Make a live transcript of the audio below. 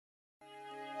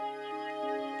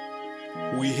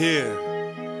We here.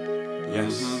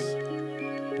 Yes.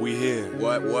 We here.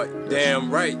 What? Damn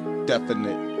right.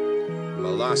 Definite.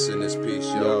 Melas in this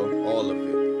piece, yo. All of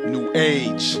it. New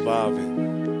age.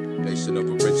 Surviving. Nation of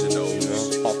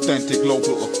originals. Authentic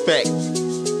global effect.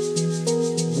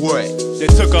 What? They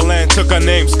took our land, took our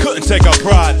names, couldn't take our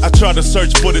pride. I tried to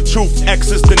search for the truth,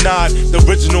 access denied. The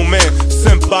original man,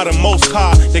 sent by the Most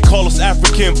High. They call us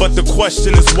African, but the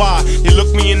question is why. They look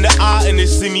me in the eye and they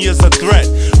see me as a threat.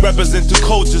 Represent two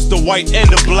cultures, the white and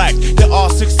the black. There are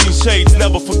 16 shades,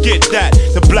 never forget that.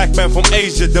 The black man from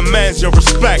Asia demands your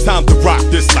respect. Time to rock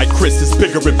this like Chris is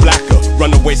bigger and blacker.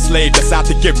 Runaway slave that's out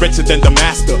to get richer than the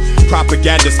master.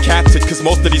 Propaganda's captured cause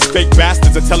most of these fake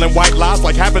bastards are telling white lies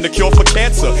like having a cure for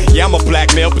cancer. Yeah, I'm a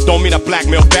black male, but don't mean I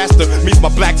blackmail faster. Means my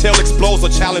black tail explodes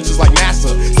on challenges like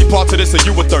NASA. See, parts of this are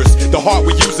you a thirst. The heart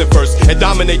we use it first and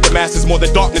dominate the masses more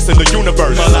than darkness in the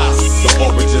universe. Melas, the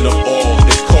origin of all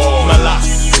is called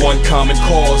Melas. One common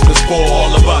cause that's for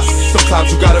all of us.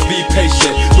 Sometimes you gotta be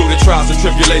patient through the trials and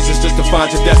tribulations just to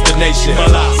find your destination.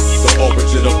 Melas, the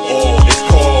origin of all is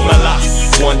called Melas.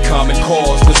 One common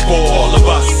cause that's for all of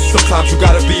us. Sometimes you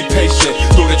gotta be patient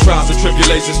through the trials and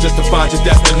tribulations just to find your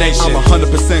destination. I'm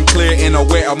 100% clear and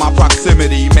aware of my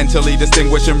proximity. Mentally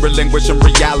distinguishing, relinquishing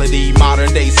reality.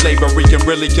 Modern day slavery can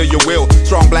really kill your will.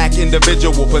 Strong black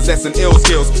individual possessing ill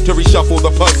skills to reshuffle the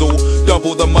puzzle.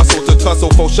 Double the muscle to tussle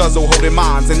for shuzzle. Holding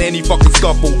minds in any fucking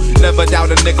scuffle. Never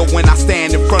doubt a nigga when I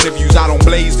stand in front of you. I don't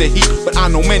blaze the heat, but I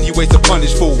know many ways to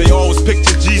punish fools. They always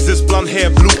picture Jesus, blonde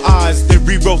hair, blue eyes. They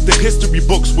rewrote the history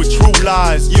books with true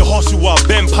lies. Yehoshua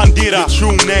ben Pandira, the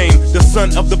true name, the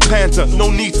son of the Panther. No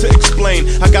need to explain.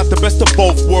 I got the best of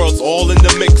both worlds, all in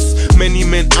the mix. Many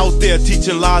men out there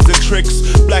teaching lies and tricks.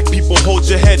 Black people, hold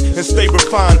your head and stay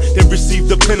refined. They receive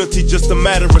the penalty, just a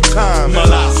matter of time.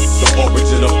 Melas, the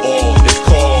origin of all is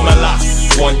called Melas.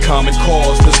 One common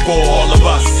cause that's for all of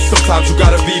us. Sometimes you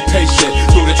gotta be patient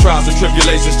through the trials and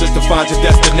tribulations just to find your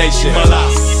destination.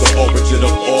 Melas, the origin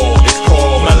of all is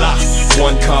called Melas.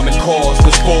 One common cause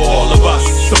that's for all of us.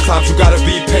 Sometimes you gotta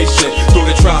be patient through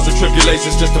the trials and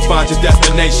tribulations just to find your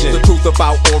destination. The truth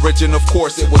about origin, of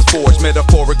course it was forged.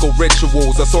 Metaphorical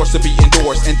rituals, a source to be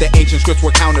endorsed. And the ancient scripts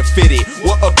were counterfeited.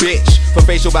 What a bitch. For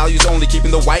facial values only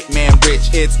keeping the white man rich.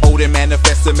 It's old and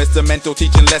manifest amidst mental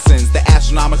teaching lessons. The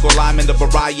astronomical alignment of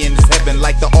Orion is heaven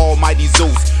like the almighty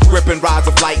Zeus. Gripping rods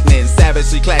of lightning,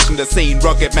 savagely clashing the scene.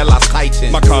 Rugged Melas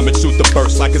Titan. My comments shoot the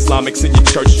burst like Islamics in your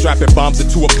church. Strapping bombs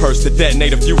into a purse to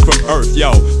detonate a view from Earth.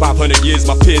 Yo, 500 years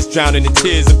my peers drowning in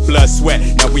tears and blood, sweat.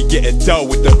 Now we getting dull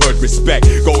with the hood respect.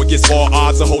 Go against all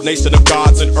odds, a whole nation of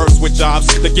gods and earths with jobs.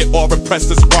 They get all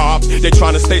oppressors robbed. They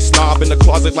trying to stay snob in the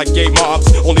closet like gay mobs.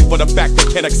 Only for the fact they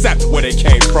can't accept where they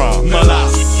came from.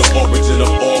 Melas, the origin of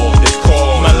all is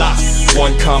called Melas.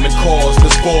 One common cause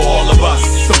that's for all of us.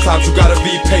 Sometimes you gotta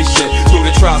be patient through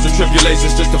the trials and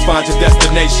tribulations just to find your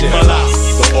destination.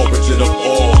 Melas, the origin of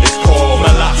all is called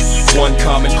Melas. One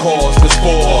common cause that's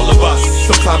for all of us.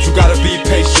 Sometimes you gotta be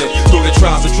patient through the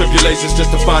trials and tribulations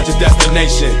just to find your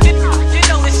destination. You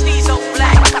know it's Sneezo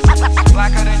Black.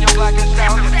 Blacker than your blackest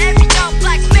stallion.